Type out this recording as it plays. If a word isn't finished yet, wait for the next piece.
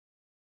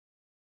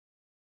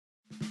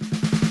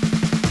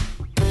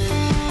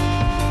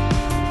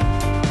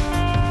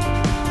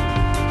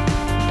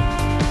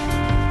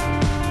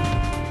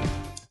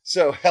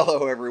So,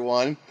 hello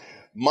everyone.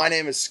 My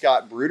name is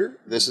Scott Bruder.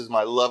 This is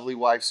my lovely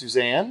wife,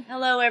 Suzanne.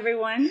 Hello,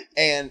 everyone.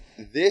 And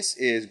this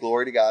is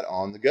Glory to God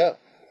on the Go.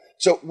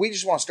 So, we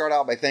just want to start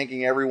out by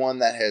thanking everyone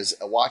that has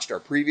watched our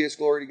previous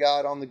Glory to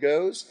God on the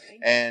Goes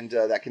and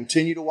that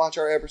continue to watch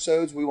our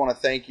episodes. We want to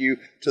thank you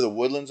to the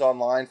Woodlands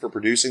Online for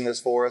producing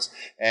this for us.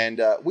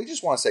 And we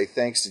just want to say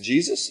thanks to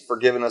Jesus for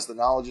giving us the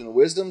knowledge and the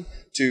wisdom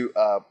to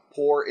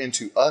pour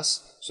into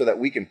us so that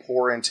we can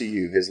pour into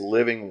you his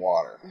living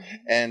water.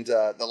 And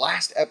the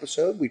last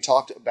episode, we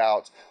talked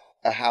about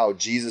how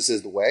Jesus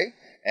is the way,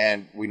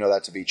 and we know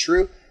that to be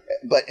true.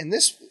 But in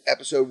this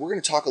episode, we're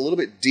going to talk a little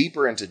bit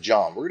deeper into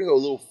John. We're going to go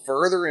a little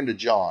further into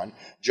John.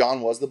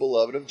 John was the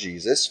beloved of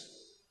Jesus.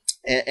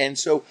 And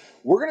so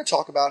we're going to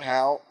talk about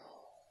how,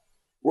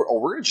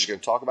 we're just going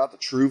to talk about the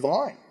true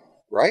vine,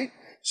 right?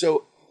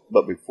 So,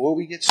 but before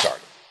we get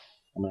started,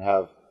 I'm going to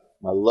have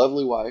my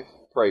lovely wife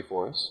pray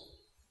for us.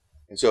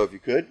 And so if you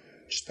could,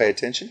 just pay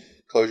attention,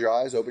 close your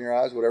eyes, open your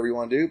eyes, whatever you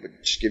want to do, but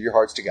just give your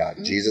hearts to God.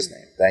 In Jesus'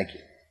 name, thank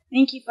you.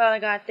 Thank you, Father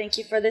God. Thank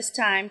you for this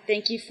time.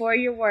 Thank you for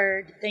your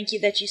word. Thank you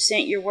that you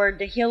sent your word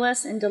to heal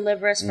us and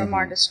deliver us from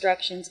our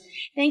destructions.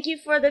 Thank you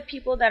for the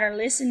people that are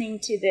listening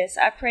to this.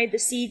 I pray the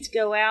seeds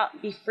go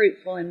out, be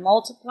fruitful, and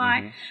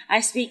multiply.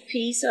 I speak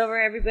peace over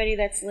everybody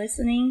that's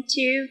listening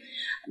to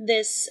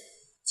this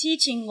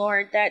teaching,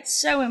 Lord,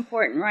 that's so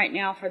important right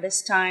now for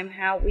this time,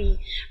 how we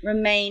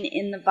remain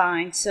in the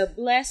vine. So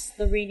bless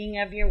the reading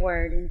of your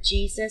word. In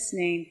Jesus'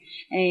 name,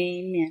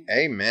 amen.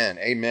 Amen.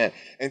 Amen.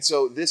 And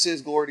so this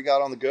is Glory to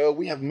God on the Go.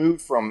 We have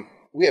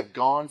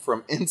gone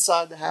from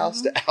inside the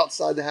house to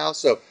outside the house.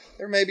 So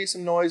there may be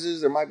some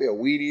noises. There might be a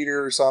weed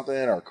eater or something,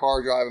 or a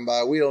car driving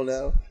by. We don't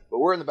know. But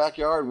we're in the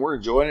backyard and we're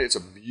enjoying it. It's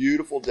a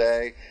beautiful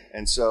day.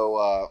 And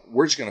so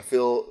we're just going to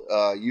fill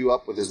you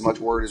up with as much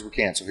word as we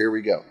can. So here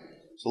we go.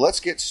 So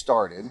let's get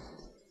started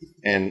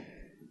in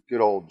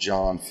good old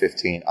John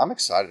 15. I'm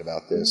excited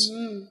about this.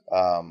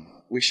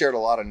 We shared a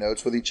lot of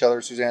notes with each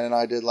other, Suzanne and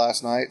I did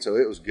last night, so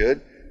it was good.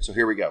 So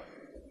here we go.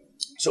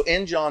 So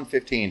in John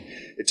 15,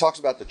 it talks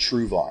about the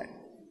true vine.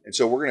 And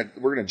so we're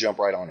gonna jump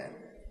right on in.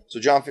 So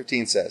John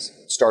 15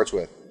 starts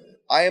with,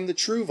 I am the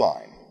true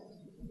vine,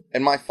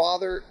 and my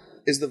Father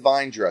is the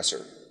vine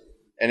dresser.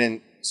 And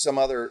in some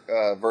other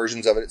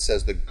versions of it, it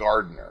says the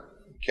gardener.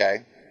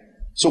 Okay?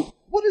 So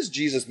what does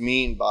Jesus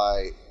mean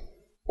by,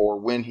 or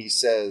when he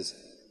says,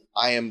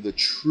 I am the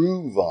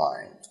true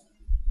vine?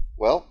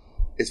 Well,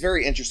 it's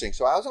very interesting.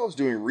 So as I was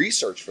doing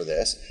research for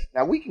this,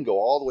 now we can go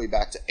all the way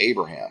back to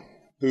Abraham,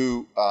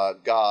 who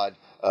God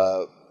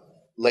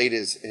laid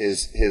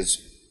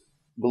his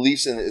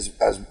beliefs in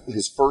as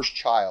his first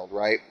child,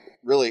 right?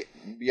 Really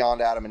beyond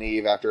Adam and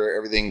Eve, after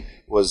everything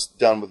was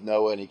done with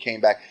Noah and he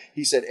came back,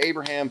 he said,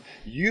 Abraham,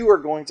 you are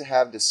going to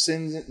have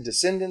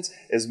descendants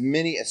as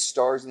many as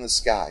stars in the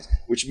skies,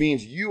 which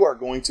means you are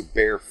going to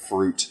bear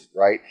fruit,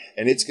 right?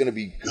 And it's going to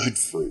be good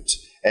fruit.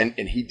 And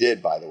he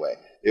did, by the way.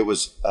 It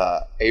was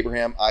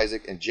Abraham,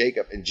 Isaac, and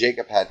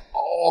Jacob had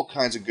all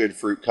kinds of good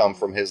fruit come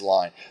from his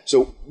line.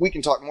 So we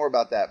can talk more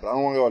about that, but I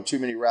don't want to go on too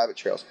many rabbit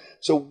trails.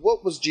 So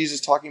what was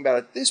Jesus talking about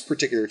at this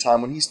particular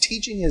time when he's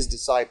teaching his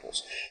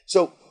disciples?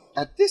 So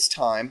at this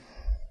time,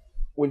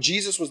 when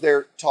Jesus was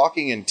there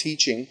talking and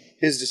teaching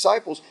his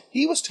disciples,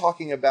 he was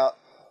talking about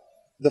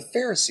the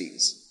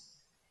Pharisees.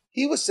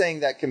 He was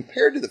saying that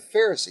compared to the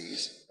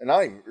Pharisees, and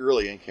not even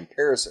really in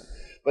comparison,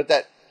 but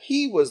that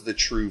he was the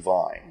true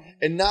vine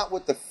and not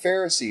what the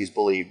Pharisees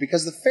believed.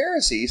 Because the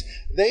Pharisees,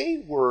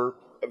 they were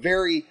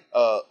very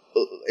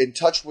in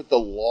touch with the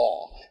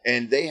law,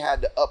 and they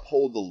had to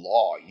uphold the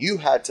law. You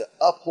had to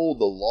uphold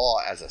the law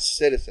as a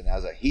citizen,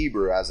 as a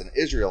Hebrew, as an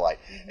Israelite,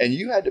 and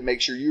you had to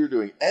make sure you were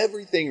doing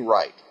everything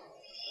right.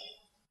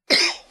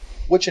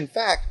 Which, in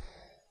fact,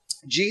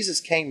 Jesus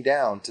came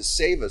down to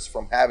save us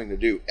from having to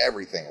do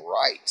everything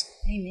right.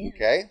 Amen.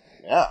 Okay?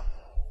 Yeah.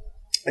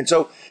 And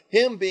so,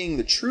 him being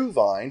the true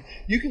vine,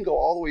 you can go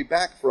all the way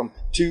back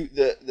to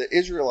the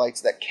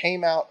Israelites that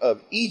came out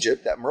of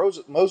Egypt, that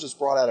Moses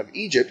brought out of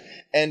Egypt,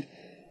 and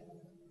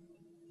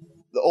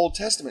the Old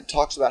Testament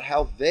talks about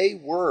how they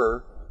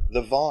were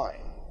the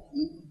vine.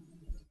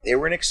 They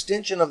were an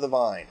extension of the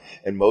vine.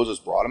 And Moses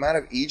brought them out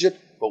of Egypt,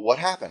 but what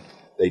happened?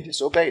 They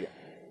disobeyed him,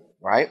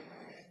 right?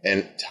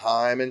 And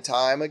time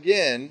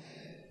again,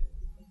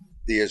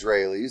 the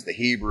Israelis, the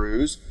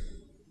Hebrews,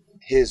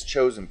 his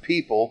chosen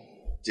people,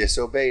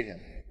 disobeyed him,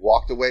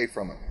 walked away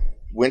from him,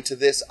 went to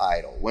this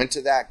idol, went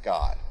to that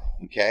god,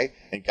 okay?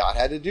 And God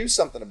had to do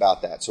something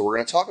about that. So we're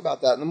going to talk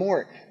about that in the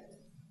morning.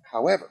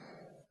 However,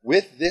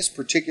 with this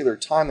particular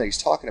time that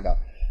he's talking about,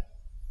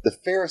 the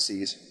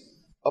Pharisees,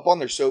 up on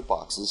their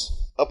soapboxes,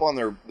 up on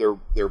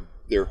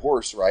their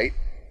horse, right?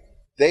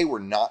 They were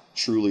not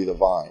truly the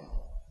vine.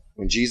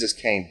 When Jesus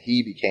came,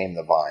 he became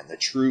the vine, the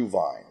true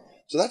vine.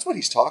 So that's what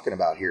he's talking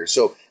about here.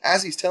 So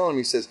as he's telling them,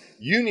 he says,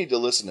 you need to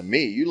listen to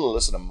me. You need to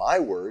listen to my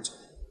words,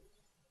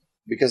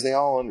 because they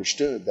all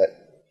understood that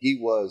he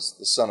was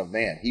the Son of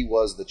Man. He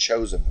was the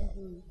chosen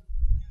one.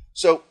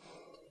 So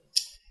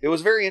it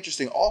was very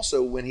interesting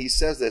also when he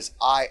says this,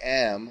 I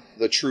am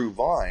the true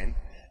vine.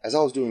 as I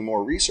was doing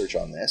more research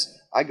on this,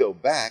 I go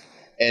back,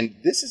 and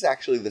this is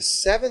actually the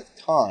 7th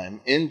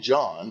time in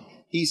John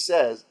he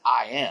says,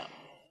 I am.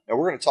 And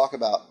we're going to talk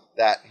about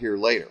that here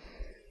later.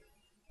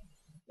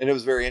 And it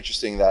was very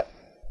interesting that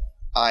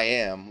I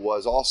am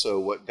was also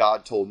what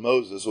God told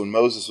Moses when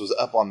Moses was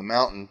up on the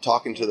mountain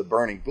talking to the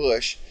burning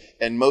bush.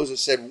 And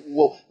Moses said,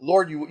 well,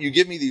 Lord, you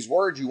give me these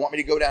words. You want me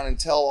to go down and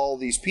tell all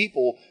these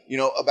people,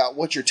 about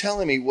what you're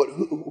telling me.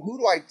 Who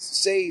do I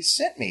say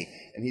sent me?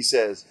 And he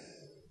says,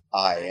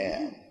 I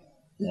am.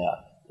 Yeah.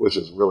 Which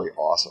is really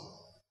awesome.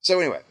 So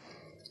anyway,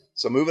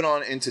 moving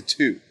on into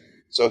 2.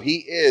 So he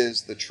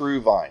is the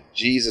true vine,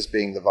 Jesus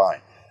being the vine.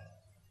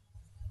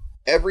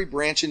 Every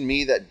branch in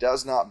me that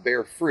does not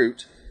bear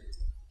fruit,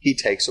 he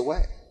takes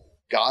away.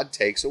 God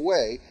takes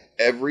away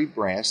every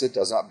branch that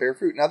does not bear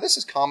fruit. Now, this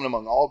is common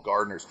among all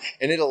gardeners,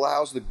 and it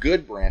allows the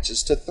good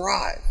branches to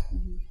thrive,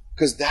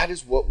 because that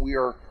is what we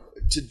are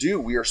to do.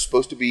 We are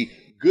supposed to be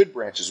good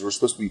branches. We're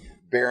supposed to be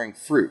bearing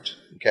fruit,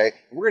 okay?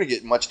 And we're going to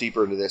get much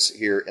deeper into this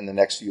here in the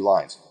next few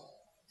lines.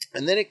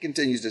 And then it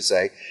continues to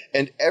say,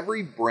 and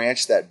every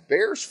branch that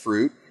bears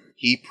fruit,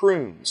 he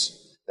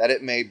prunes, that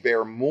it may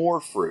bear more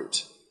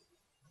fruit.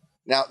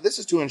 Now, this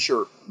is to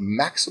ensure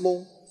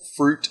maximal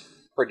fruit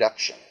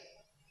production.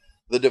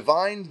 The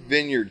divine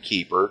vineyard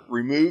keeper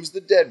removes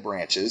the dead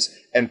branches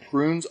and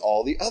prunes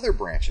all the other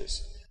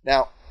branches.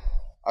 Now,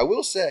 I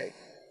will say,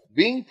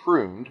 being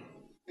pruned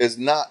is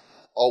not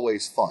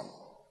always fun.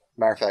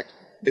 Matter of fact,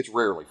 it's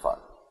rarely fun.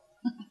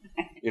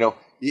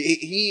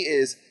 He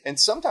is, and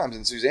sometimes,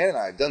 and Suzanne and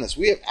I have done this,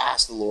 we have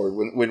asked the Lord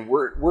when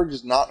we're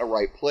just not in the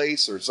right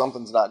place or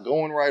something's not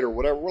going right or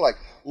whatever, we're like,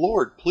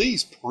 Lord,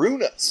 please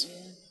prune us.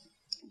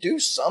 Do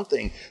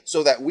something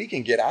so that we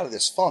can get out of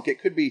this funk.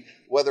 It could be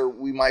whether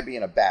we might be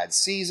in a bad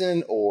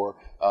season or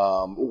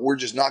we're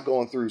just not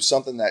going through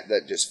something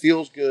that just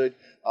feels good.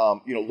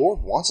 Lord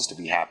wants us to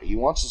be happy. He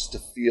wants us to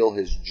feel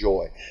his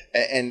joy.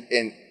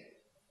 And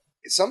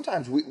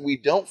sometimes we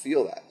don't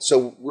feel that.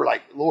 So we're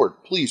like, Lord,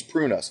 please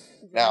prune us.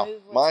 Now,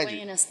 mind you,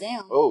 weighing us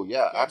down. Oh,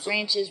 yeah,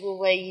 absolutely. Branches will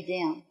weigh you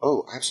down.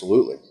 Oh,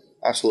 absolutely.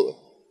 Absolutely.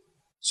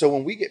 So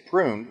when we get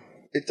pruned,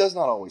 it does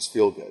not always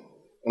feel good.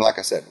 And like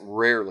I said,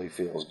 rarely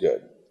feels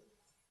good.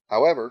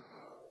 However,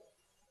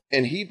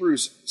 in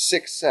Hebrews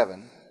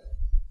 6:7,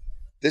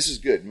 this is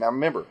good. Now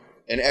remember,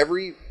 and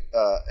every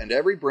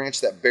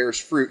branch that bears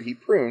fruit, he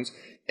prunes,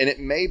 and it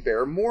may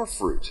bear more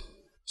fruit.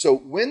 So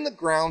when the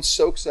ground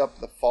soaks up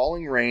the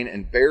falling rain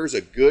and bears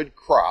a good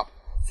crop,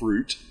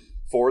 fruit,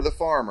 for the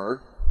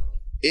farmer,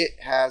 it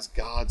has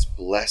God's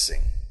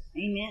blessing.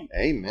 Amen.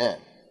 Amen.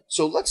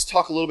 So let's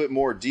talk a little bit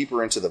more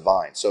deeper into the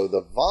vine. So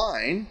the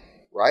vine,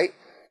 right,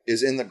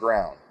 is in the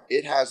ground.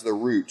 It has the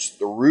roots.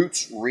 The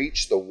roots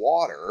reach the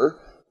water.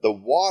 The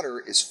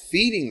water is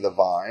feeding the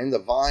vine. The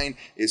vine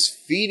is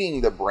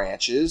feeding the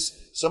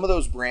branches. Some of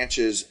those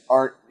branches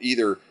aren't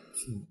either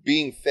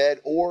being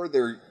fed or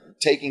they're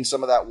taking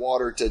some of that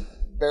water to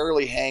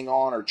barely hang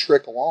on or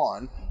trickle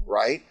on,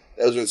 right?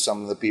 Those are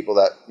some of the people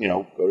that,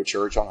 go to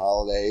church on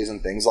holidays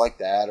and things like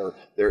that, or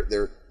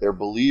they're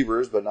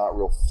believers but not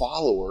real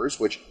followers,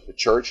 which the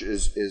church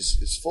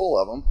is full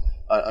of them,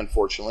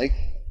 unfortunately.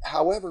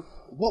 However,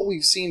 what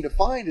we've seemed to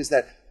find is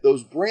that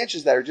those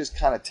branches that are just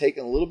kind of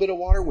taking a little bit of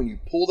water, when you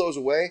pull those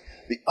away,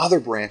 the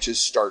other branches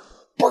start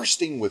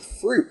bursting with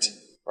fruit,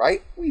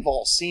 right? We've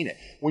all seen it.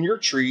 When your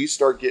trees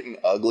start getting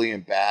ugly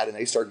and bad and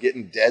they start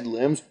getting dead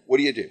limbs, what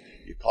do?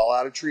 You call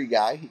out a tree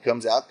guy. He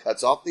comes out,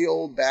 cuts off the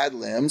old bad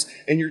limbs,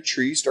 and your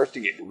tree starts to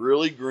get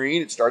really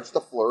green. It starts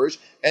to flourish,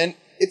 and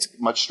it's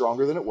much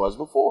stronger than it was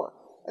before.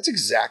 That's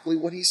exactly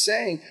what he's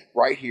saying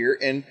right here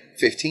in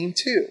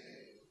 15:2.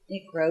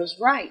 It grows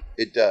right.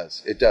 It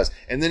does. It does.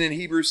 And then in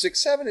Hebrews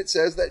 6:7, it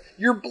says that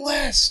you're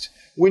blessed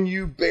when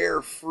you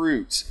bear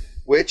fruit,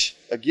 which,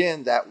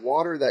 again, that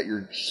water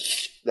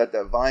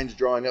that vine's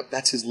drawing up,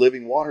 that's his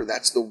living water.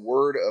 That's the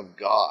word of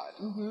God.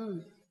 Mm-hmm.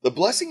 The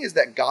blessing is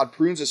that God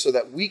prunes us so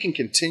that we can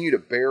continue to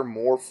bear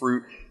more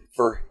fruit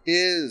for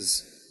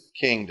his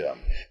kingdom,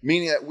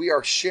 meaning that we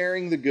are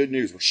sharing the good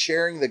news. We're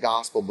sharing the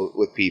gospel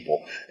with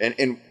people.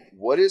 And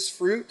what is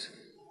fruit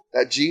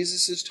that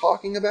Jesus is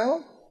talking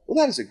about?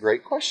 Well, that is a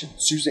great question.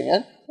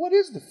 Suzanne, what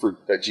is the fruit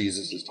that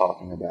Jesus is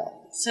talking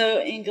about? So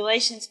in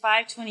Galatians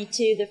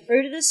 5:22, the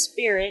fruit of the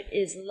Spirit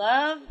is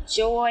love,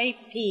 joy,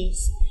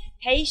 peace,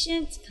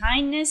 patience,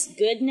 kindness,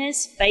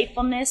 goodness,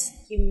 faithfulness,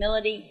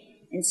 humility,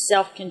 and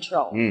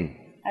self-control.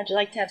 How'd you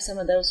like to have some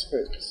of those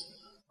fruits?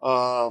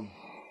 I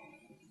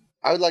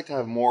would like to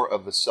have more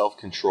of the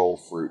self-control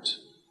fruit.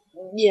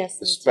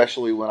 Yes.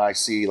 Especially when I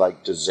see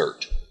like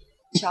dessert.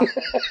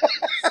 Chocolate.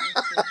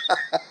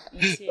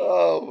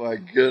 Oh my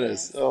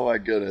goodness. Yes. Oh my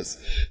goodness.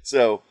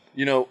 So,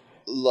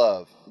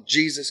 love.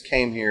 Jesus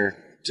came here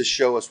to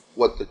show us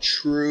what the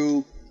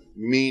true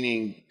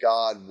meaning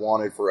God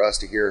wanted for us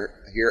to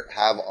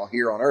have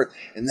here on earth.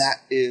 And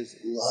that is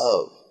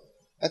love.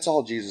 That's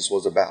all Jesus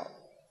was about.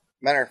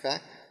 Matter of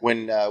fact,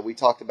 when we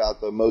talked about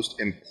the most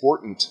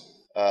important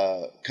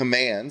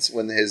commands,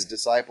 when his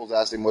disciples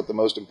asked him what the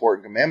most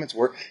important commandments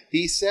were,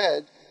 he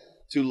said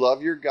to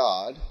love your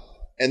God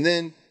and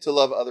then to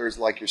love others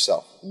like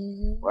yourself.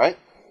 Mm-hmm. Right?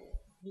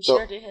 You so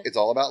sure did. It's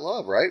all about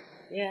love, right?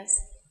 Yes.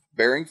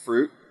 Bearing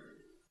fruit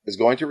is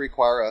going to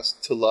require us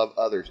to love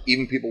others,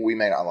 even people we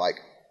may not like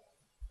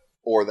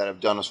or that have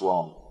done us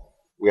wrong.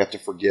 We have to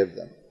forgive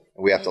them,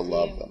 and we have to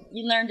love them.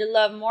 You learn to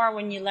love more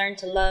when you learn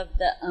to love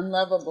the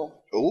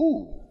unlovable.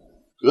 Ooh,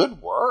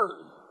 good word.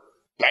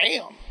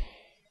 Bam.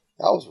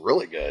 That was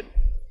really good.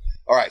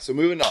 All right, so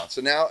moving on.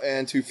 So now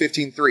into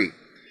 15:3.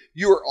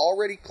 You are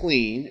already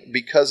clean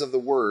because of the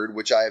word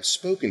which I have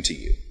spoken to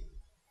you.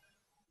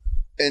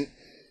 And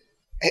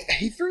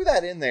he threw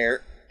that in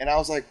there, and I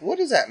was like, what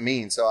does that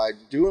mean? So I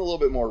do a little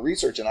bit more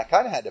research, and I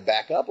kind of had to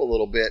back up a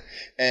little bit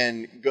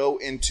and go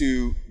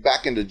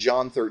back into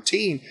John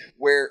 13,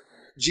 where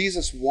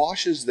Jesus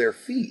washes their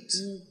feet.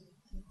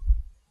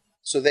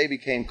 So they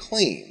became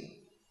clean.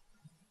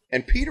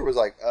 And Peter was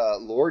like,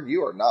 Lord,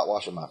 you are not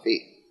washing my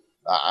feet.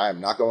 I am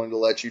not going to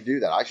let you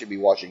do that. I should be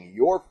washing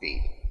your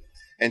feet.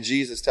 And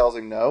Jesus tells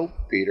him, no,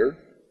 Peter,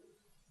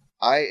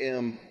 I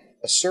am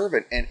a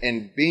servant.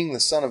 And being the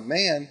Son of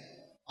Man,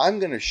 I'm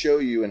going to show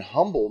you and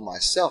humble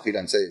myself. He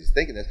doesn't say he's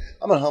thinking this.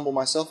 I'm going to humble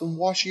myself and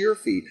wash your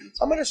feet.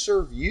 I'm going to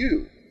serve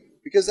you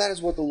because that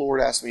is what the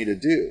Lord asked me to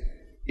do.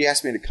 He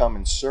asked me to come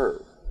and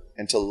serve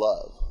and to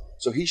love.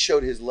 So he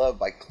showed his love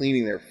by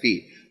cleaning their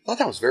feet. I thought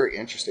that was very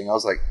interesting. I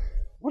was like,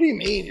 what do you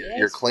mean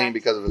you're clean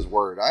because of his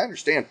word? I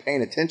understand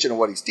paying attention to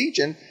what he's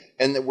teaching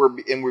and that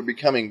we're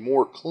becoming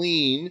more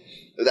clean.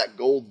 That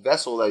gold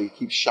vessel that he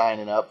keeps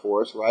shining up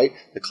for us, right?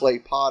 The clay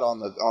pot on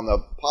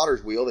the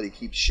potter's wheel that he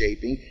keeps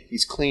shaping.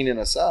 He's cleaning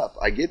us up.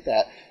 I get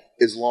that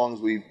as long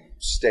as we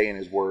stay in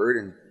his word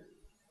and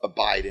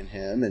abide in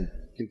him and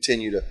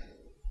continue to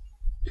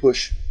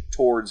push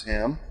towards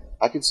him.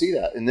 I could see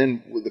that. And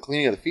then with the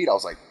cleaning of the feet, I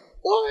was like,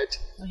 what?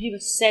 Well, he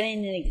was setting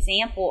an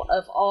example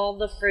of all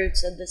the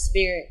fruits of the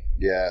Spirit.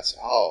 Yes.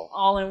 Oh.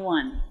 All in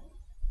one.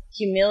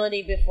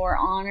 Humility before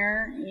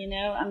honor,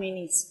 I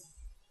mean,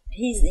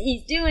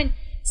 he's doing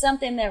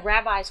something that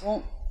rabbis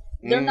won't,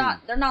 they're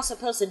not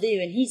supposed to do,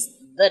 and he's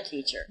the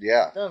teacher.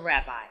 Yeah. The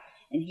rabbi.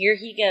 And here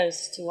he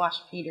goes to wash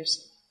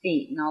Peter's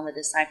feet and all the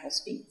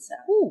disciples' feet. So.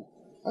 Ooh,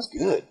 that's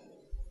good.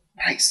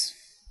 Nice.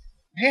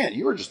 Man,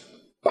 you were just,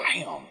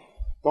 bam,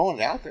 throwing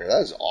it out there.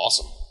 That is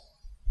awesome.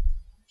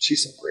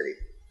 She's so pretty.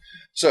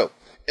 So,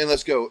 and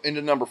let's go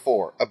into number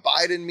 4.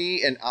 Abide in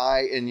me and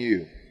I in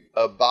you.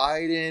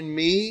 Abide in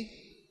me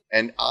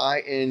and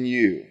I in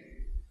you.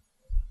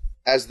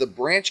 As the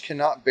branch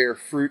cannot bear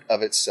fruit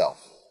of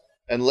itself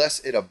unless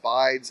it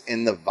abides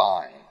in the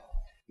vine,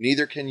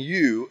 neither can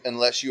you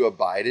unless you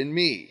abide in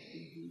me.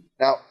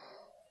 Now,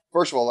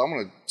 first of all, I'm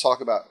going to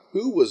talk about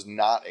who was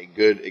not a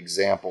good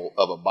example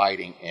of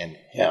abiding in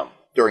him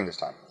during this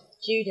time.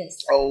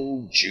 Judas.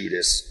 Oh,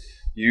 Judas,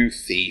 you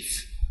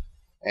thief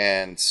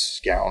and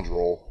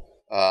scoundrel.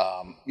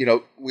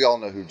 We all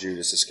know who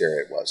Judas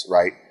Iscariot was,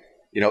 right?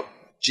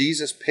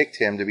 Jesus picked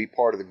him to be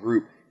part of the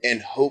group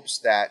in hopes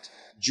that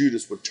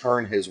Judas would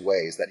turn his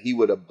ways, that he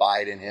would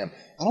abide in him.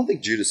 I don't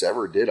think Judas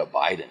ever did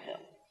abide in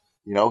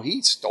him.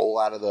 He stole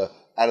out of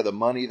the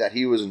money that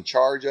he was in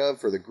charge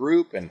of for the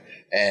group and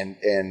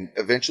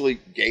eventually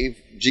gave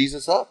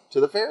Jesus up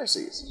to the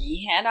Pharisees.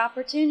 He had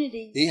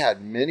opportunities. He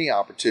had many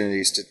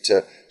opportunities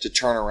to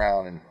turn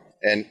around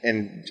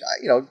and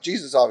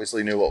Jesus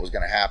obviously knew what was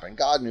going to happen.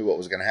 God knew what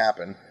was going to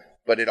happen,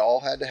 but it all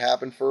had to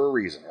happen for a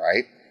reason,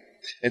 right?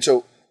 And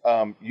so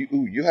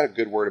you had a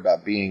good word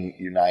about being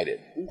united.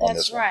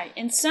 That's right.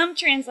 In some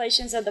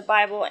translations of the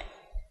Bible,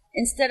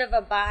 instead of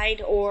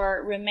abide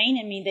or remain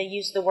in me, they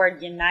use the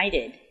word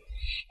united.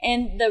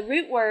 And the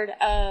root word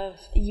of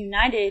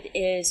united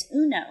is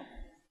uno,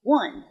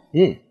 one.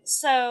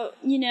 So,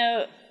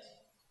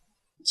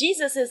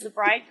 Jesus is the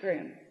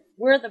bridegroom.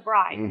 We're the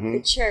bride,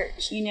 the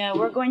church.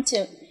 We're going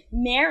to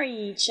marry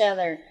each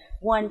other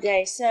one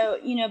day. So,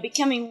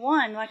 becoming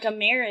one, like a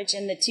marriage,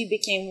 and the two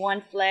became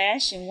one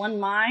flesh and one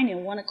mind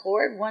and one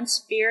accord, one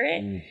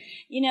spirit.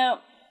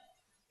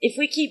 If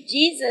we keep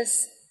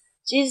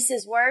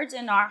Jesus' words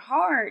in our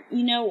heart,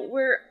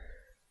 we're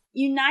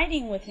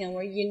uniting with him.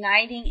 We're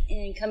uniting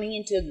and coming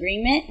into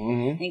agreement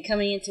and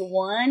coming into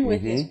one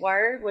with his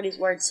word, what his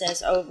word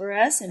says over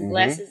us and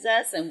blesses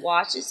us and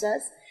washes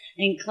us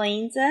and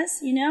cleans us,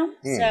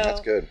 So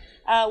that's good.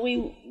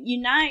 We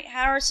unite.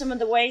 How are some of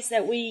the ways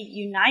that we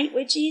unite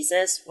with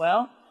Jesus?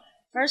 Well,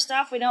 first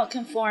off, we don't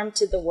conform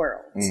to the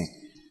world,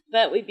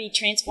 but we be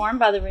transformed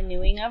by the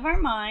renewing of our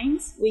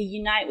minds. We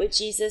unite with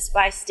Jesus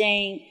by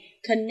staying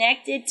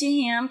connected to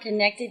him,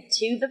 connected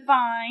to the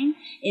vine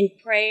in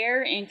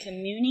prayer and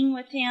communing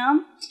with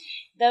him.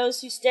 Those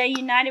who stay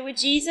united with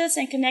Jesus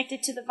and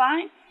connected to the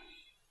vine,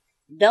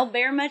 they'll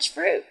bear much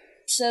fruit.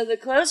 So the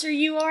closer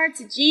you are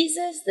to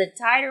Jesus, the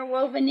tighter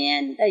woven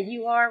in that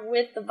you are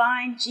with the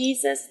vine,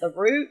 Jesus, the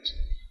root,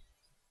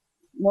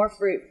 more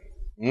fruit.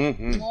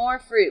 More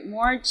fruit,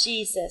 more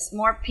Jesus,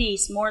 more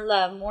peace, more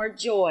love, more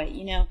joy.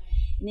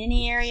 In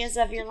any areas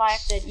of your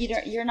life that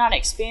you're not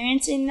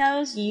experiencing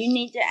those, you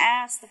need to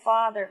ask the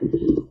Father,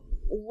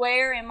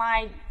 where am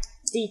I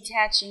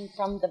detaching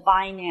from the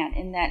vine at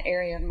in that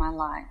area of my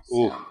life?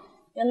 So,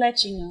 He'll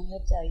let you know.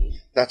 He'll tell you.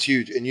 That's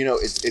huge. And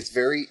it's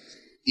very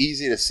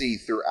easy to see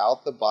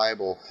throughout the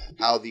Bible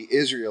how the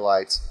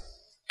Israelites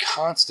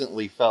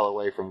constantly fell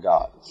away from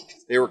God.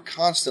 They were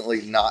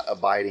constantly not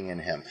abiding in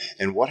him.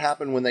 And what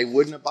happened when they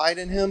wouldn't abide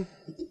in him?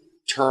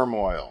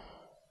 Turmoil.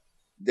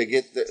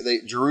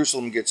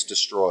 Jerusalem gets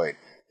destroyed.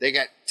 They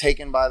got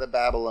taken by the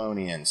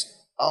Babylonians.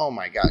 Oh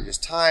my God,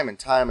 just time and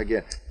time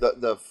again.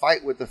 The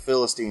fight with the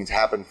Philistines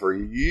happened for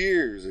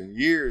years and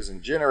years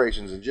and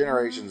generations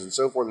and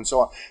so forth and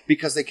so on,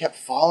 because they kept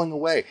falling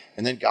away.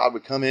 And then God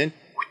would come in,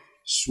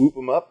 swoop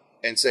them up,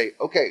 and say,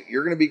 okay,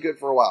 you're going to be good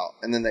for a while.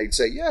 And then they'd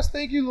say, yes,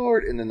 thank you,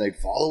 Lord. And then they'd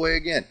fall away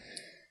again.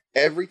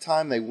 Every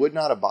time they would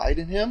not abide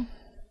in him,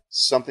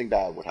 something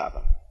bad would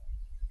happen.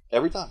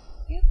 Every time.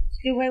 Yep. It's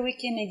a good way we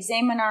can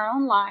examine our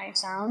own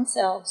lives, our own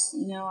selves,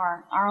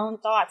 our own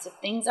thoughts. If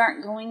things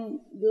aren't going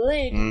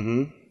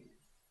good,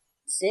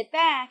 sit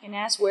back and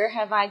ask, where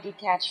have I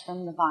detached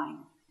from the vine?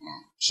 Yeah.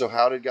 So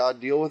how did God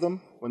deal with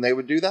them when they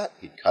would do that?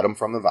 He'd cut them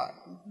from the vine.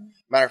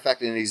 Matter of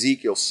fact, in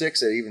Ezekiel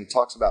 6, it even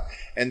talks about,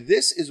 and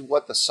this is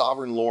what the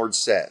sovereign Lord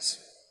says.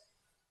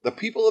 The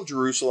people of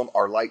Jerusalem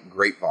are like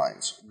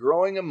grapevines,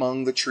 growing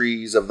among the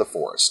trees of the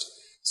forest.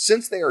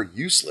 Since they are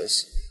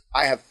useless,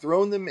 I have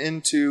thrown them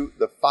into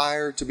the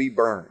fire to be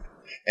burned.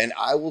 And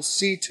I will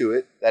see to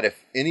it that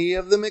if any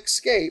of them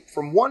escape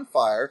from one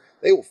fire,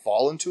 they will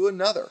fall into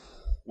another.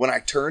 When I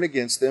turn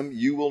against them,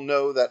 you will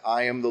know that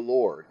I am the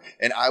Lord,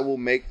 and I will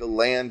make the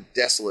land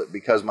desolate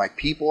because my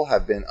people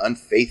have been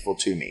unfaithful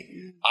to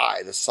me.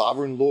 I, the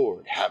sovereign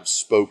Lord, have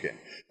spoken.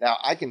 Now,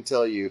 I can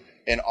tell you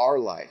in our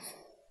life,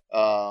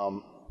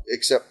 even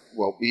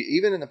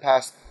in the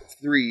past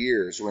 3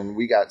 years, when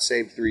we got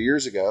saved 3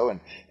 years ago,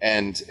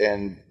 and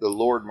the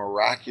Lord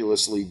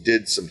miraculously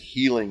did some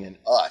healing in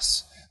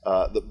us,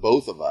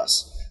 both of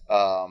us,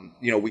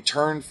 we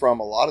turned from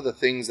a lot of the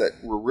things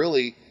that were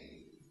really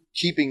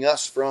keeping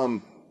us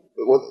from,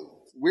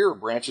 we were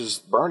branches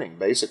burning,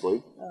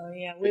 basically. Oh,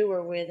 yeah, we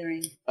were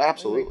withering.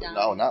 Absolutely.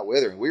 No, not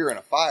withering. We were in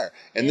a fire.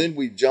 And then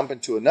we'd jump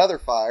into another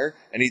fire,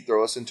 and he'd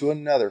throw us into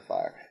another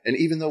fire. And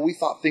even though we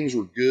thought things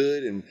were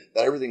good and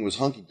that everything was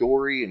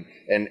hunky-dory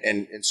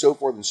and so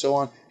forth and so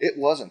on, it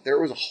wasn't. There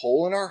was a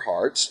hole in our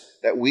hearts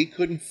that we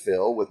couldn't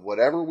fill with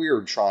whatever we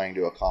were trying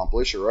to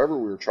accomplish or whatever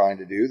we were trying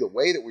to do, the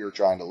way that we were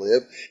trying to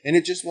live, and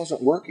it just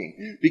wasn't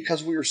working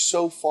because we were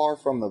so far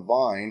from the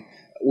vine.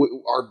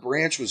 Our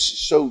branch was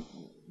so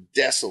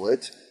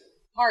desolate.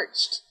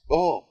 Parched.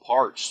 Oh,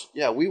 parched.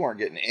 Yeah, we weren't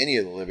getting any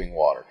of the living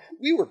water.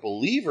 We were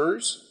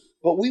believers,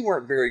 but we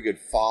weren't very good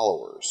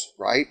followers,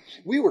 right?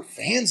 We were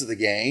fans of the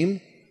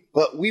game,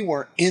 but we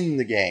weren't in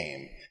the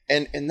game.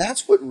 And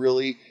that's what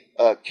really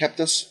kept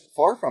us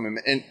far from him.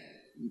 And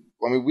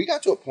I mean, we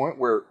got to a point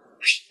where,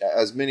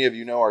 as many of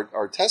you know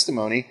our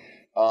testimony,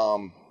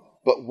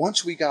 but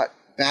once we got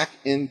back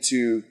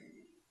into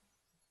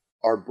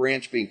our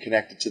branch being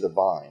connected to the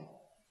vine,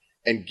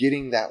 and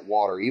getting that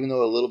water, even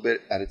though a little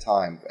bit at a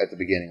time at the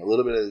beginning, a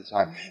little bit at a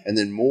time, and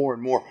then more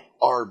and more,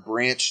 our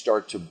branch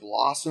started to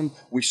blossom.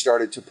 We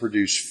started to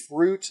produce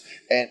fruit,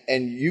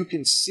 and you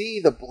can see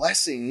the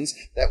blessings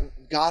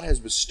that God has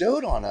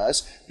bestowed on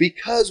us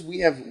because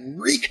we have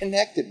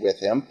reconnected with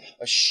him.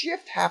 A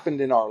shift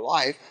happened in our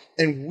life,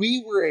 and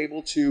we were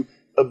able to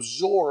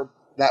absorb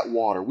that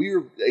water. We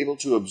were able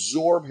to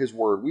absorb his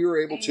word. We were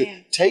able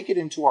to take it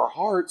into our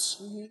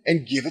hearts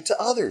and give it to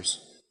others.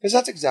 Because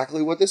that's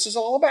exactly what this is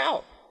all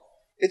about.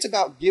 It's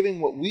about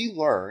giving what we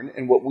learn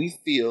and what we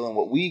feel and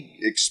what we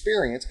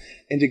experience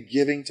into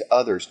giving to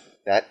others.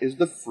 That is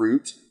the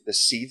fruit, the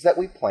seeds that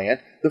we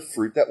plant, the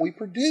fruit that we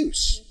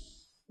produce.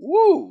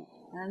 Woo!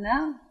 I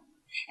know.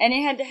 And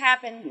it had to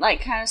happen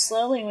like kind of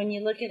slowly when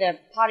you look at a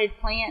potted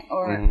plant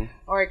or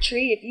a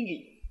tree. If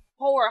you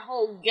pour a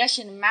whole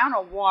gushing amount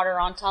of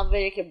water on top of it,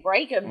 it could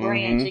break a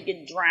branch, it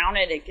could drown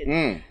it, it could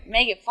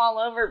make it fall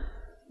over,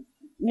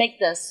 make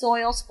the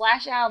soil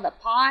splash out of the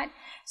pot.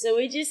 So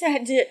we just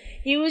had to,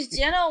 he was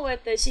gentle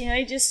with us,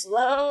 he just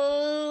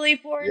slowly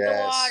poured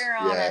the water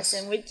on us.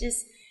 And we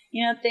just,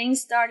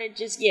 things started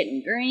just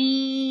getting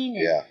green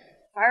and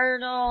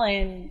fertile,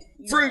 and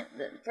the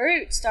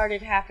fruit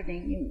started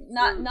happening.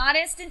 Not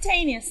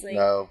instantaneously.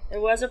 No.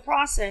 There was a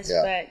process,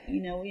 but,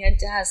 we had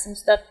to have some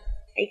stuff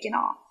taken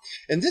off.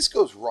 And this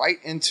goes right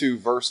into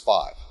verse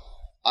 5.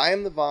 I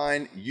am the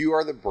vine, you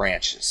are the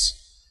branches.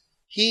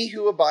 He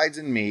who abides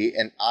in me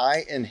and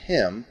I in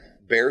him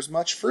bears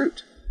much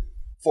fruit.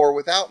 For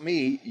without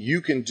me,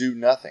 you can do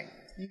nothing.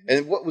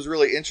 And what was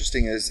really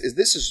interesting is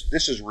this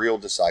is real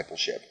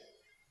discipleship.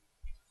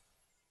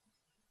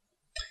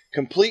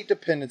 Complete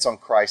dependence on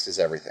Christ is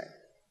everything.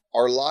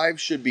 Our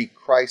lives should be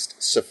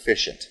Christ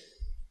sufficient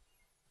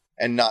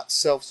and not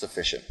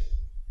self-sufficient.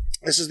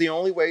 This is the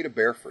only way to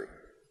bear fruit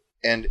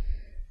and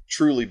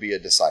truly be a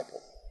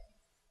disciple.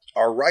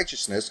 Our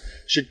righteousness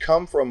should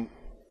come from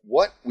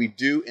what we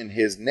do in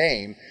his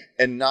name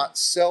and not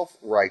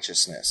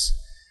self-righteousness.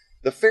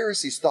 The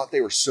Pharisees thought they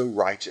were so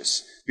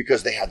righteous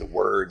because they had the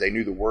word, they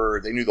knew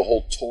the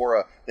whole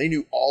Torah, they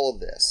knew all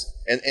of this,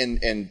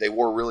 and they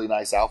wore really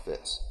nice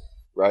outfits.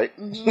 right?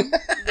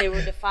 They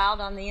were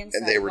defiled on the inside.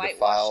 And they were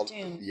defiled.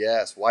 Tombs.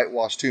 Yes,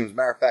 whitewashed tombs.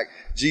 Matter of fact,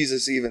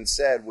 Jesus even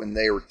said when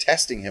they were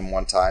testing him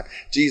one time,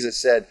 Jesus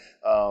said,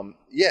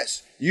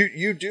 yes,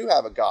 you do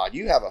have a God.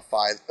 You have a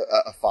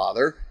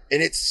father,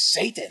 and it's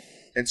Satan.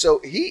 And so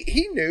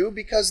he knew,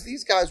 because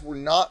these guys were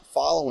not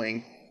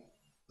following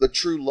the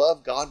true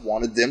love God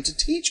wanted them to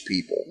teach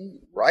people,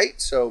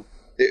 right? So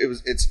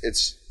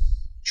it's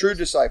true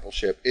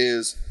discipleship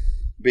is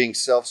being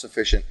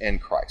self-sufficient in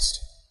Christ.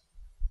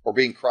 Or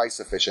being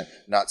Christ-sufficient,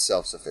 not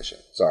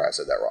self-sufficient. Sorry, I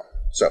said that wrong.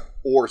 So,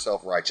 or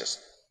self-righteous.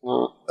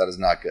 That is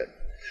not good.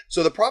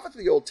 So the prophets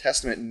of the Old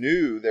Testament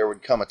knew there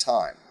would come a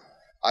time.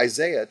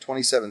 Isaiah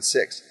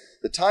 27:6.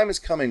 The time is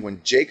coming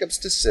when Jacob's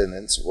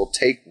descendants will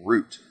take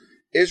root.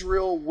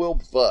 Israel will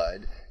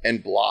bud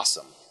and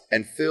blossom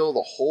and fill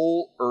the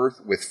whole earth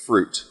with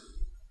fruit.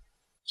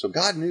 So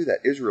God knew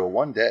that Israel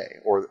one day,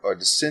 or a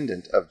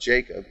descendant of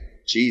Jacob,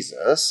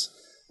 Jesus,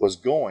 was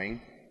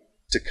going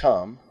to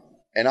come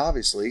and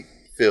obviously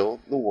fill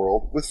the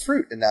world with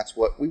fruit. And that's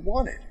what we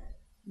wanted.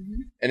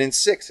 And in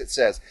 6 it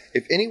says,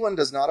 if anyone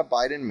does not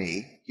abide in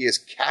me, he is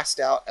cast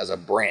out as a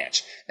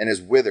branch and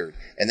is withered,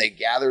 and they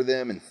gather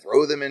them and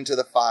throw them into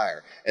the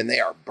fire, and they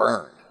are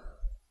burned.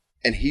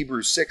 And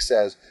Hebrews 6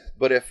 says,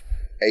 but if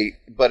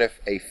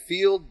a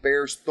field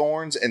bears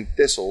thorns and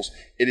thistles,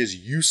 it is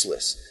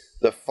useless.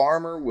 The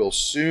farmer will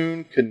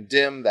soon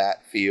condemn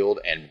that field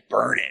and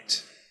burn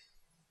it.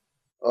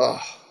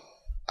 Oh,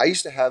 I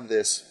used to have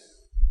this,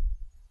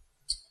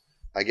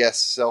 I guess,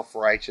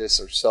 self-righteous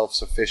or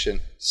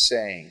self-sufficient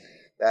saying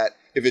that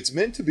if it's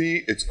meant to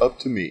be, it's up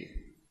to me,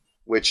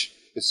 which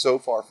is so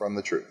far from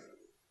the truth.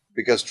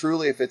 Because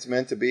truly, if it's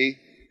meant to be,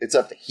 it's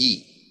up to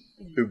He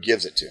who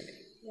gives it to me.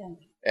 Yeah.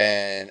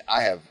 And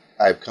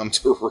I've come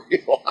to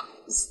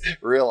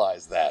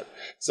realize that.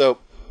 So,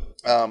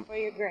 for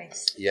your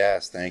grace.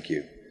 Yes, thank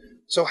you.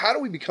 So how do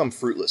we become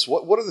fruitless?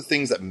 What are the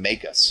things that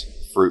make us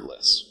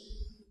fruitless?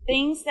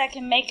 Things that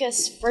can make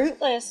us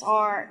fruitless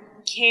are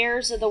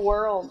cares of the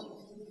world.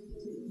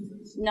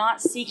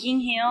 Not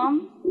seeking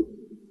Him,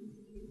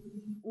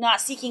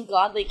 not seeking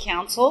godly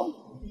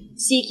counsel,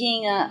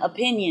 seeking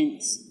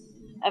opinions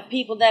of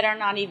people that are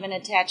not even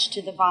attached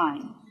to the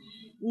vine.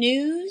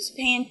 News,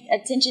 paying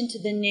attention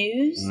to the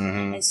news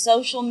and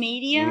social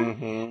media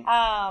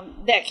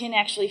that can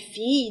actually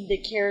feed the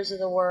cares of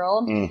the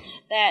world.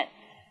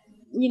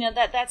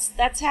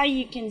 That's how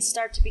you can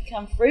start to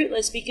become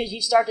fruitless, because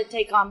you start to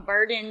take on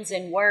burdens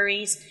and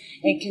worries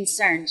and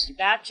concerns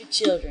about your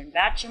children,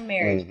 about your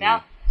marriage,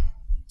 about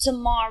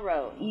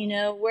tomorrow.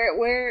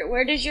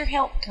 Where does your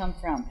help come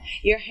from?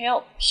 Your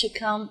help should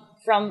come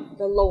from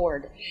the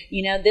Lord.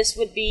 This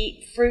would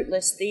be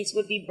fruitless. These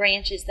would be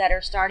branches that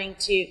are starting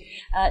to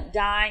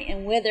die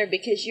and wither,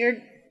 because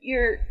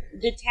you're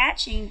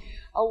detaching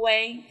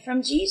away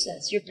from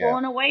Jesus. You're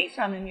pulling away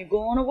from Him. You're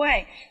going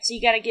away. So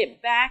you got to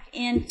get back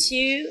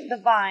into the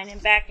vine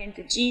and back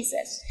into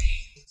Jesus.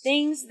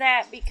 Things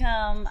that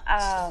become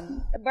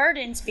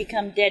burdens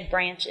become dead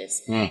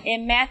branches.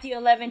 In Matthew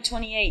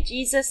 11:28,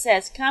 Jesus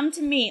says, come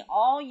to me,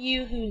 all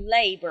you who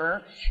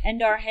labor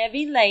and are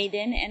heavy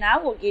laden, and I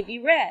will give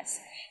you rest.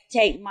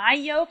 Take my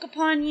yoke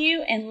upon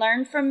you and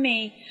learn from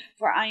me,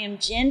 for I am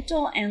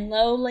gentle and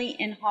lowly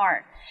in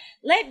heart.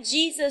 Let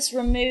Jesus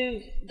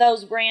remove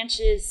those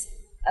branches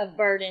of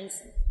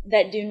burdens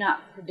that do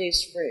not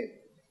produce fruit.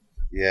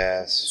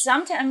 Yes.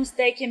 Sometimes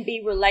they can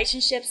be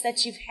relationships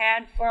that you've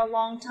had for a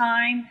long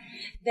time.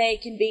 They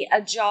can be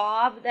a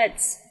job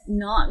that's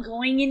not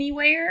going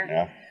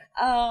anywhere.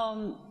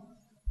 Yeah.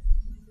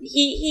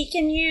 He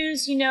can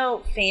use,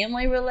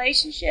 family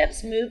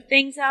relationships, move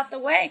things out the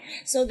way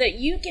so that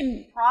you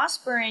can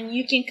prosper and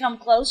you can come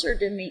closer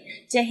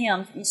to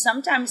Him.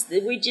 Sometimes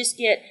we just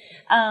get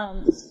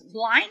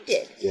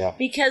blinded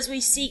because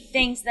we seek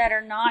things that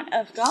are not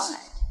of God.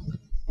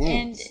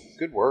 And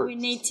good word. We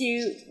need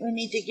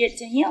to get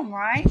to Him,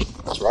 right?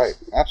 That's right.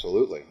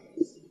 Absolutely.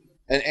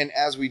 And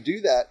as we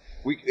do that,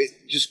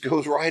 it just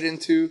goes right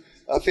into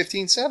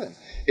 15:7.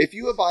 If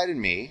you abide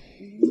in me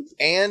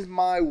and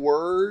my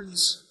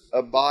words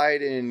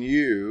abide in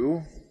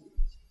you,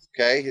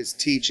 okay, His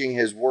teaching,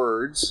 His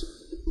words,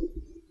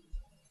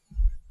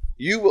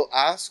 you will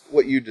ask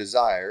what you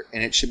desire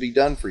and it should be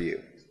done for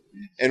you.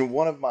 And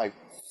one of my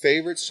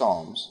favorite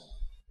Psalms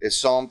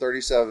is Psalm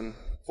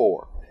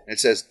 37:4. And it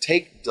says,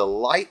 take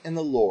delight in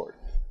the Lord.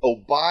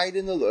 Abide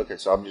in the Lord. Okay,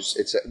 so I'm going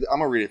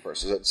to read it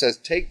first. It says,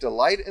 take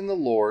delight in the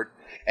Lord,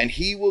 and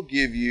He will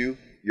give you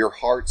your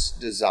heart's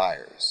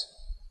desires.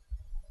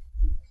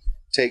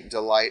 Take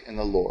delight in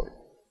the Lord.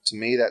 To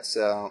me, that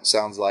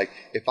sounds like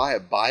if I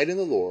abide in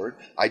the Lord,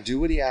 I do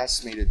what He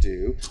asks me to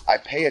do, I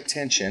pay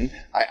attention,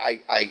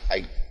 I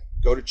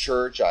go to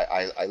church,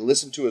 I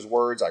listen to His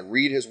words, I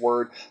read His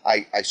word,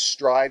 I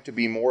strive to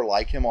be more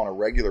like Him on a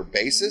regular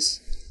basis,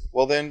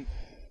 well then,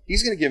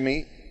 He's going to give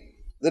me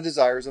the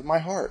desires of my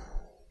heart.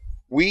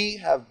 We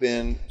have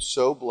been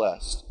so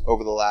blessed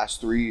over the last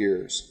 3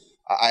 years.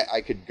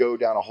 I could go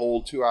down a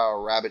whole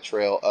 2-hour rabbit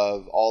trail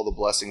of all the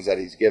blessings that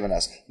He's given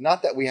us.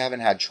 Not that we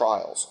haven't had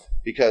trials,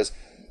 because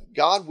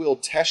God will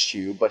test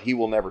you, but he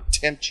will never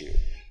tempt you.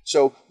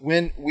 So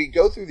when we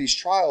go through these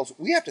trials,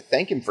 we have to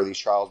thank him for these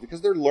trials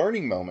because they're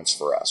learning moments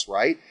for us,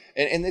 right?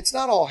 And it's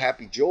not all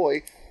happy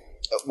joy.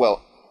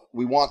 Well,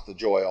 we want the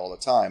joy all the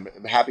time.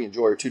 Happy and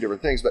joy are two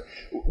different things, but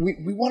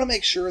we want to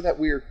make sure that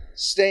we're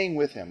staying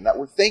with him, that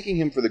we're thanking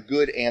him for the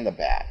good and the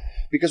bad.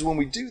 Because when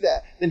we do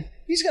that, then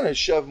he's going to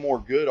shove more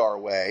good our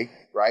way,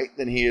 right,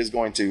 than he is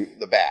going to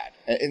the bad.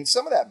 And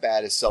some of that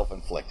bad is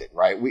self-inflicted,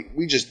 right?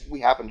 We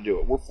happen to do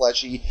it. We're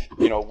fleshy,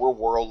 we're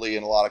worldly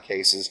in a lot of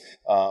cases,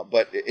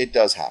 but it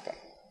does happen.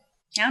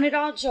 Count it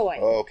all joy.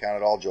 Oh, count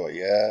it all joy.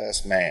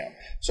 Yes, ma'am.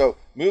 So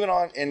moving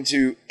on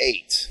into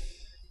 8.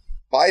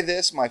 By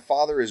this my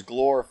Father is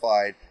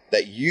glorified,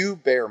 that you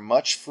bear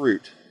much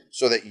fruit,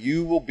 so that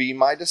you will be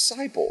my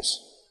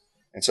disciples.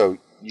 And so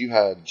you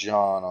had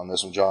John on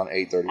this one, John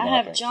 8:31.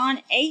 I have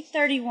John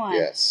 8:31.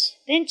 Yes.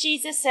 Then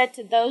Jesus said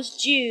to those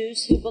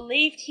Jews who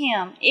believed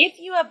him, if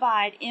you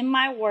abide in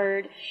my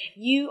word,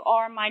 you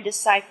are my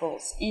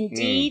disciples.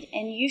 Indeed,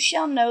 and you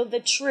shall know the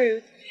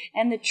truth,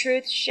 and the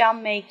truth shall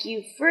make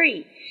you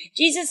free.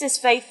 Jesus is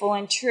faithful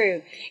and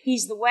true.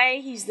 He's the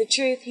way, he's the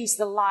truth, he's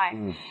the life.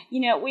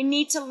 We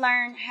need to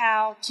learn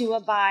how to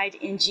abide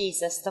in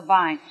Jesus, the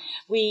vine.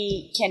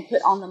 We can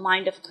put on the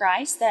mind of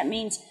Christ. That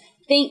means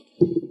think,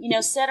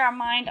 set our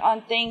mind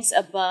on things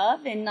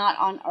above and not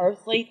on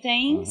earthly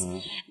things.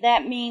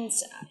 That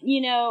means,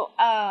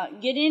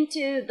 get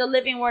into the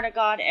living word of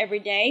God every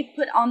day.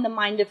 Put on the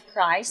mind of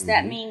Christ.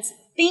 That means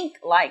think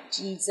like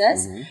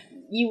Jesus.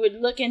 You would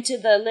look into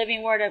the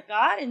living word of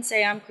God and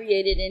say, I'm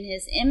created in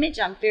his image.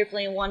 I'm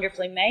fearfully and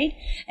wonderfully made.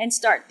 And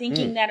start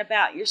thinking that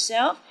about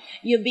yourself.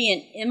 You'll be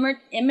an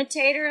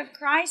imitator of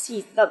Christ.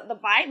 The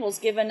Bible's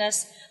given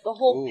us the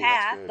whole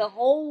path, the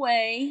whole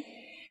way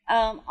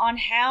on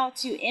how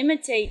to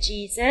imitate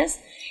Jesus.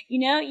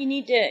 You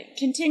need to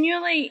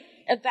continually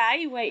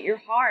evaluate your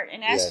heart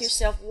and ask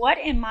yourself, what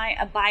am I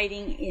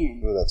abiding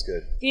in? Oh, that's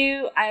good.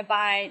 Do I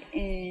abide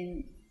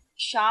in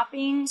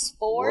shopping,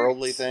 sports,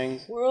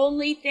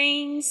 worldly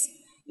things,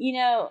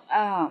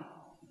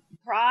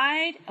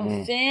 pride,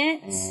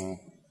 offense,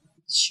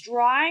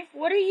 strife?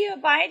 What are you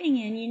abiding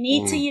in? You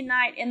need to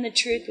unite in the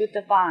truth with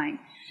the vine.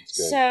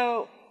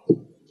 So,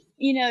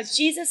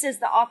 Jesus is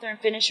the author and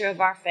finisher of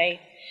our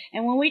faith.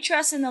 And when we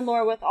trust in the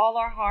Lord with all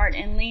our heart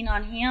and lean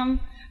on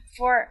him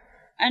for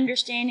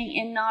understanding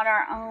and not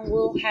our own,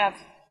 we'll have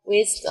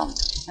wisdom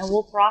and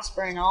we'll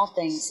prosper in all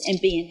things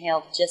and be in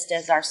health just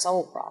as our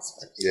soul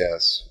prospers.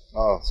 Yes.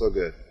 Oh, so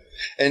good.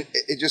 And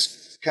it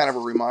just kind of a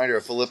reminder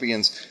of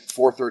Philippians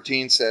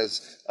 4:13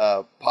 says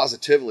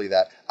positively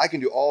that I can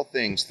do all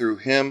things through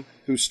him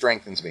who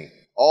strengthens me.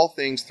 All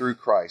things through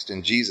Christ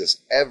and Jesus.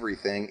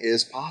 Everything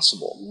is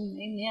possible.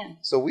 Amen.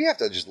 So we have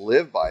to just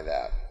live by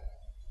that.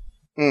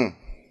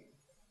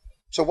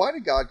 So why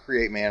did God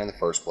create man in the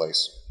first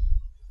place?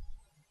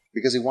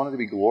 Because he wanted to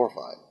be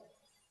glorified.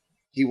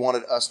 He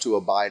wanted us to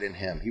abide in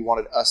him. He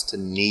wanted us to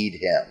need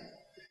him.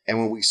 And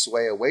when we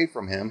sway away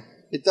from him,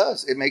 it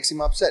does. It makes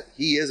him upset.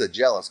 He is a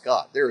jealous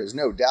God. There is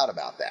no doubt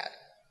about that.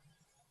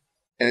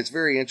 And it's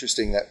very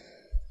interesting that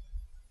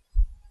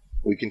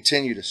we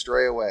continue to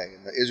stray away.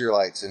 And the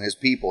Israelites and his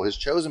people, his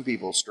chosen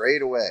people,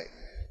 strayed away.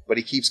 But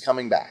he keeps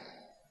coming back.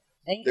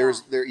 Thank God.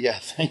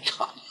 Thank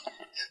God.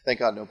 Thank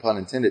God, no pun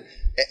intended.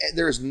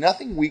 There is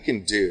nothing we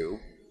can do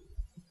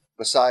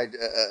beside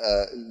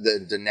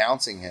the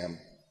denouncing him.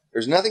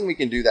 There's nothing we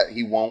can do that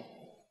he won't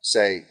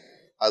say,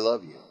 I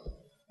love you,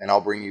 and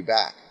I'll bring you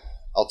back.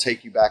 I'll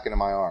take you back into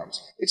my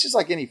arms. It's just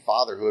like any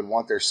father who would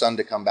want their son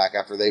to come back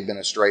after they've been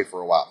astray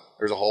for a while.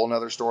 There's a whole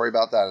other story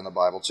about that in the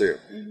Bible too,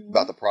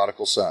 about the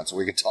prodigal son. So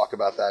we can talk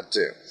about that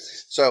too.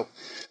 So,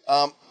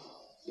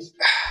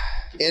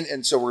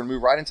 and so we're going to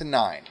move right into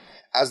 9.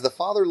 As the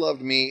Father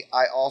loved me,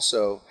 I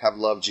also have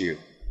loved you.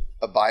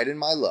 Abide in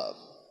my love.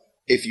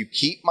 If you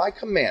keep my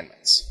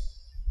commandments,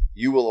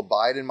 you will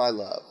abide in my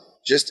love,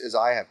 just as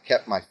I have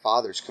kept my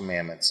Father's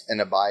commandments and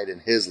abide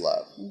in his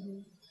love.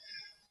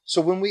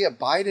 So when we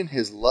abide in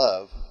his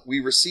love,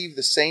 we receive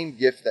the same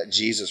gift that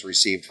Jesus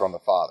received from the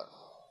Father.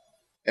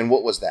 And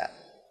what was that?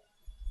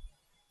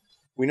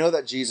 We know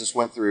that Jesus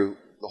went through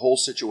the whole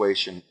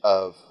situation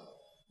of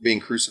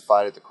being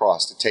crucified at the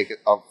cross to take it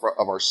of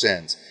our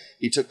sins.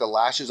 He took the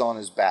lashes on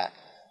his back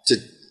to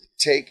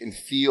take and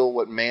feel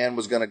what man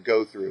was going to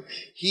go through.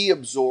 He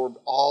absorbed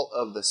all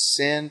of the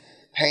sin,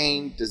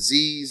 pain,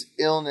 disease,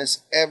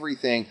 illness,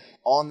 everything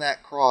on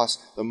that cross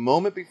the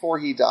moment before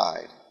he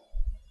died.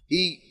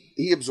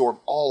 He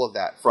absorbed all of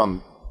that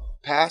from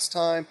past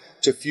time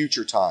to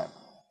future time.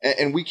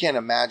 And we can't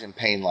imagine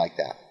pain like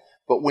that.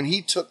 But when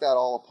he took that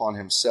all upon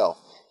himself,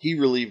 he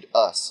relieved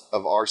us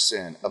of our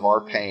sin, of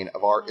our pain,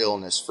 of our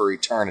illness for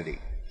eternity.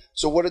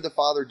 So what did the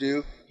Father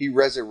do? He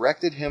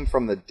resurrected him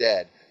from the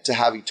dead to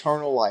have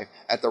eternal life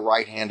at the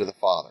right hand of the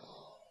Father.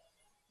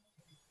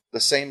 The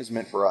same is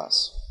meant for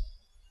us.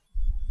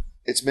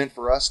 It's meant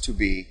for us to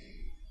be,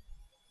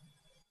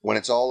 when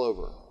it's all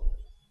over,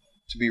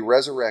 to be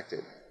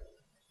resurrected,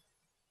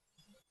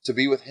 to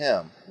be with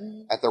him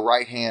at the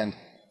right hand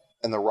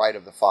and the right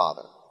of the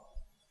Father,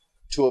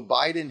 to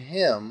abide in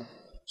him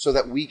so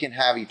that we can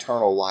have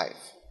eternal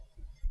life.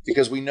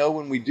 Because we know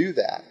when we do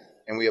that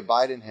and we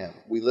abide in him,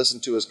 we listen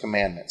to his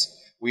commandments,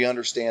 we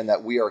understand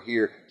that we are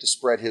here to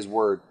spread his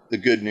word, the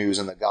good news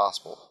and the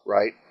gospel,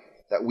 right?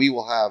 That we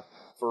will have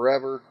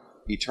forever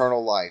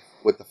eternal life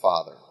with the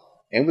Father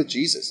and with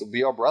Jesus. He'll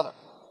be our brother,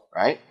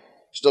 right?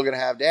 We're still going to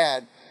have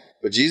dad,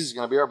 but Jesus is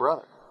going to be our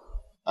brother.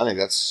 I think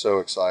that's so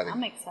exciting.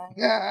 I'm excited.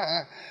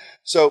 Yeah.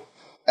 So,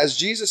 as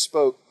Jesus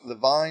spoke, the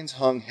vines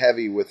hung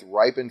heavy with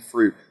ripened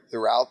fruit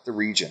throughout the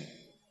region.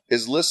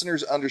 His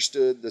listeners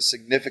understood the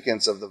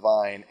significance of the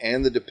vine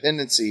and the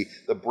dependency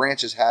the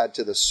branches had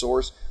to the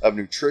source of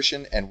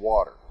nutrition and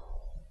water.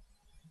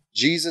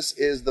 Jesus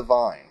is the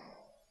vine.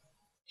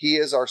 He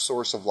is our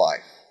source of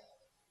life.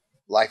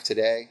 Life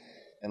today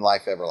and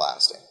life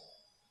everlasting.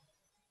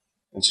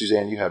 And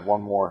Suzanne, you had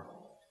one more.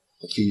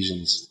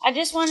 Ephesians. I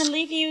just want to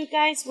leave you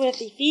guys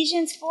with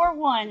Ephesians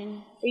 4:1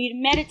 and for you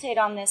to meditate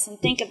on this and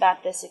think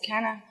about this. It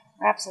kind of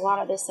wraps a lot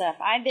of this up.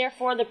 I,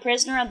 therefore, the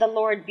prisoner of the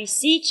Lord,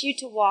 beseech you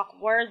to walk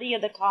worthy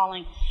of the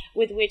calling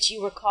with which you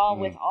were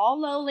called, with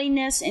all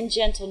lowliness and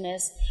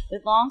gentleness,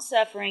 with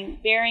long-suffering,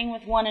 bearing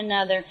with one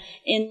another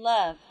in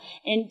love,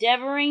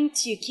 endeavoring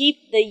to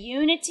keep the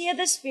unity of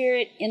the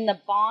Spirit in the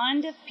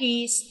bond of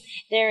peace.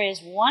 There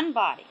is one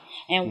body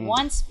and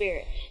one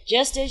Spirit,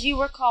 just as you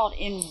were called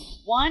in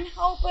one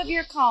hope of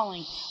your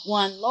calling,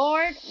 one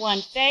Lord,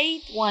 one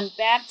faith, one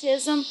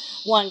baptism,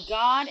 one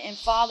God and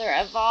Father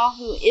of all,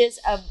 who is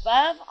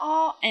above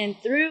all and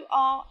through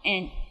all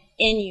and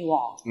in you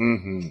all.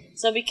 Mm-hmm.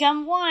 So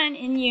become one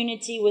in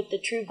unity with the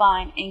true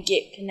vine and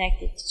get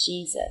connected to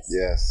Jesus.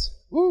 Yes.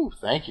 Woo,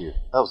 thank you.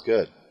 That was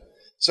good.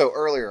 So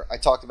earlier I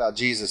talked about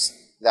Jesus,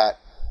 that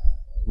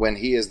when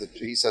he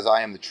says,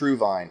 I am the true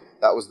vine.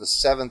 That was the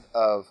seventh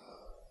of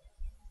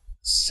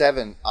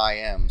 7 I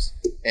ams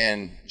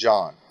in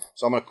John.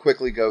 So I'm going to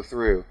quickly go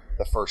through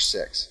the first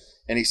 6.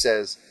 And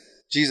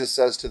Jesus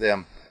says to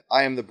them,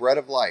 I am the bread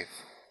of life.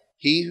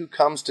 He who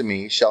comes to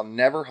me shall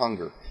never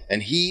hunger,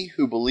 and he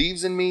who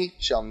believes in me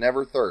shall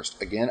never thirst.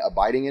 Again,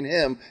 abiding in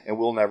him, and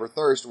will never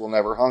thirst, will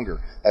never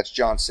hunger. That's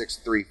John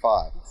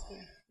 6:3-5.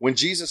 When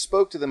Jesus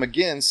spoke to them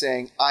again,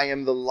 saying, I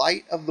am the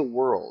light of the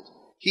world.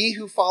 He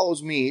who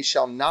follows me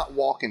shall not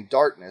walk in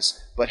darkness,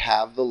 but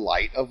have the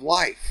light of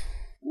life.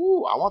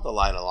 Ooh, I want the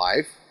light of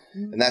life.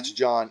 Mm-hmm. And that's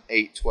John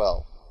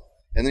 8:12.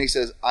 And then he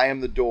says, I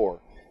am the door.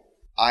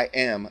 I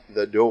am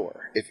the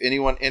door. If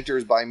anyone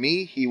enters by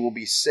me, he will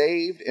be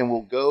saved and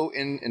will go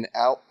in and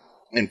out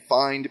and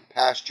find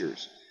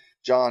pastures.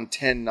 John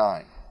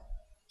 10:9.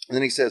 And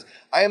then he says,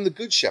 I am the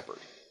good shepherd.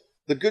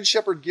 The good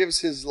shepherd gives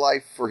his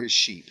life for his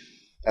sheep.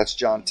 That's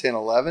John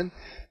 10:11.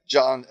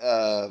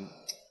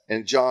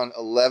 In John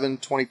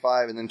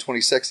 11:25 and then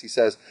 26, he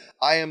says,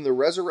 I am the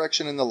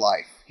resurrection and the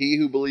life. He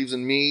who believes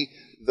in me,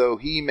 though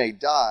he may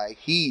die,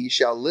 he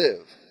shall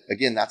live.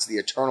 Again, that's the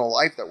eternal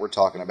life that we're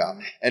talking about.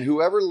 And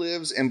whoever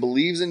lives and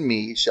believes in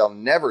me shall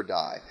never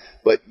die,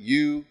 but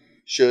you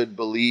should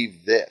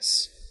believe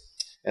this.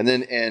 And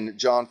then in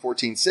John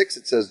 14:6,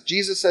 it says,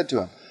 Jesus said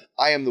to him,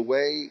 I am the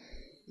way,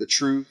 the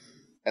truth,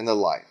 and the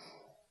life.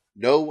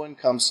 No one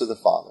comes to the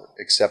Father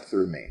except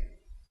through me.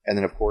 And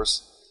then, of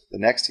course, the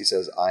next he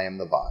says, I am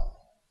the vine.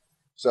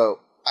 So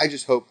I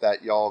just hope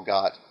that y'all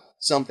got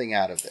something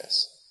out of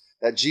this.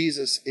 That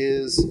Jesus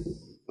is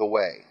the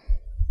way.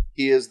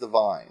 He is the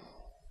vine.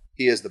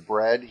 He is the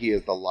bread. He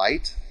is the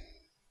light.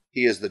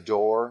 He is the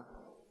door.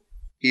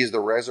 He is the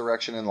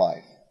resurrection and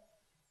life.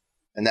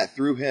 And that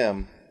through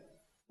him,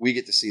 we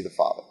get to see the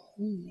Father.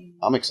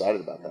 Mm-hmm. I'm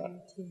excited about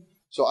that.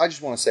 So I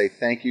just want to say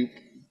thank you.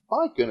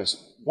 My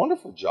goodness,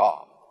 wonderful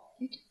job.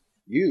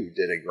 You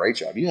did a great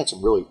job. You had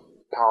some really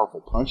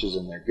powerful punches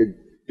in there.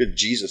 Good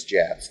Jesus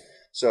jabs.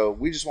 So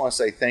we just want to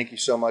say thank you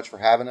so much for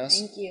having us.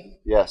 Thank you.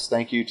 Yes,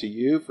 thank you to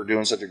you for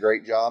doing such a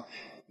great job.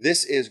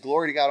 This is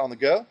Glory to God on the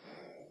Go,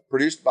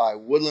 produced by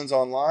Woodlands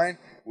Online.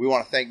 We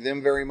want to thank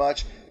them very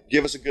much.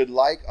 Give us a good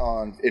like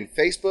in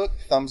Facebook,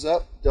 thumbs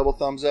up, double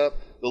thumbs up,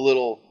 the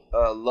little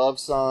love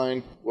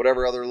sign,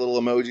 whatever other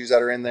little emojis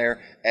that are in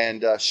there,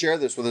 and share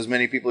this with as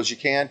many people as you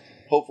can.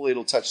 Hopefully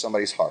it'll touch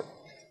somebody's heart.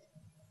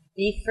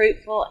 Be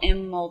fruitful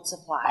and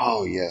multiply.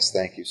 Oh, yes,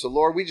 thank you. So,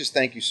 Lord, we just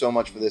thank you so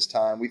much for this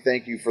time. We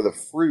thank you for the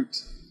fruit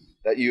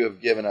that you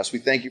have given us. We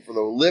thank you for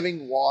the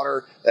living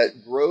water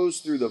that grows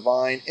through the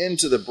vine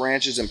into the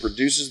branches and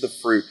produces the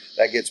fruit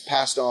that gets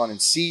passed on,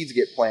 and seeds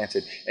get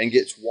planted and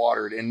gets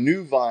watered, and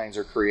new vines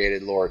are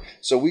created, Lord.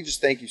 So we just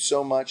thank you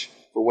so much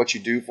for what you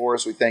do for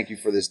us. We thank you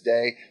for this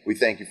day. We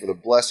thank you for the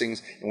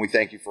blessings, and we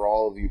thank you for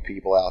all of you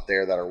people out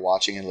there that are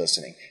watching and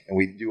listening. And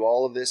we do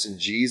all of this in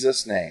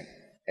Jesus' name.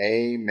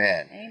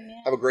 Amen.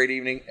 Amen. Have a great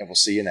evening, and we'll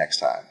see you next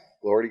time.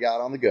 Glory to God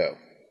on the Go.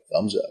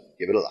 Thumbs up.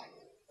 Give it a like.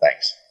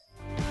 Thanks.